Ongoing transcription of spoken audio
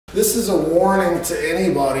This is a warning to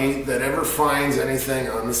anybody that ever finds anything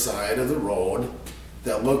on the side of the road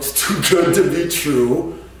that looks too good to be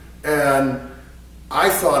true. And I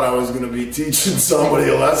thought I was going to be teaching somebody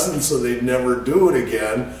a lesson so they'd never do it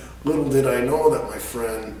again. Little did I know that my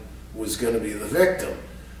friend was going to be the victim.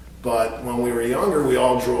 But when we were younger, we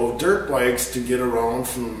all drove dirt bikes to get around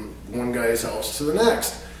from one guy's house to the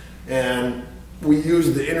next. And we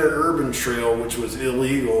used the interurban trail, which was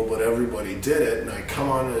illegal, but everybody did it. And I come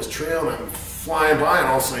onto this trail and I'm flying by, and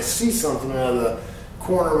all of a sudden I see something out of the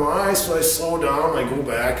corner of my eye. So I slow down, I go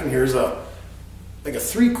back, and here's like a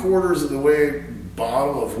 3/4 of the way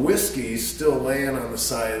bottle of whiskey still laying on the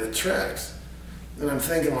side of the tracks. And I'm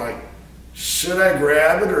thinking, like, should I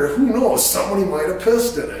grab it, or who knows, somebody might have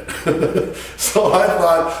pissed in it. So I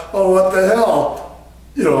thought, oh, what the hell,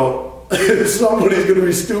 you know, if somebody's going to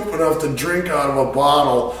be stupid enough to drink out of a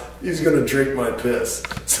bottle, he's going to drink my piss.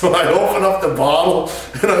 So I open up the bottle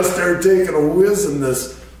and I start taking a whiz in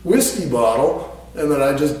this whiskey bottle, and then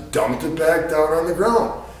I just dumped it back down on the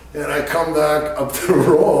ground. And I come back up the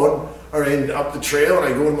road, up the trail,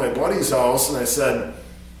 and I go to my buddy's house and I said,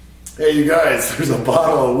 hey, you guys, there's a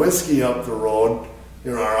bottle of whiskey up the road,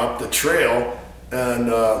 you know, or up the trail,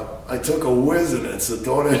 and I took a whiz in it, so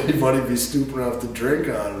don't anybody be stupid enough to drink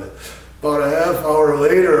out of it. About a half hour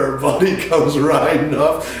later, our buddy comes riding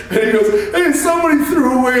up, and he goes, hey, somebody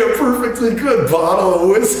threw away a perfectly good bottle of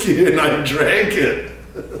whiskey, and I drank it.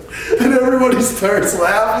 And everybody starts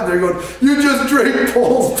laughing. They're going, you just drank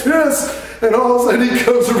Paul's piss. And all of a sudden he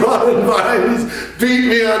comes running by, and he's beating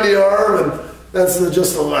me on the arm, and that's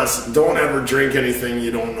just a lesson. Don't ever drink anything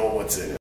you don't know what's in it.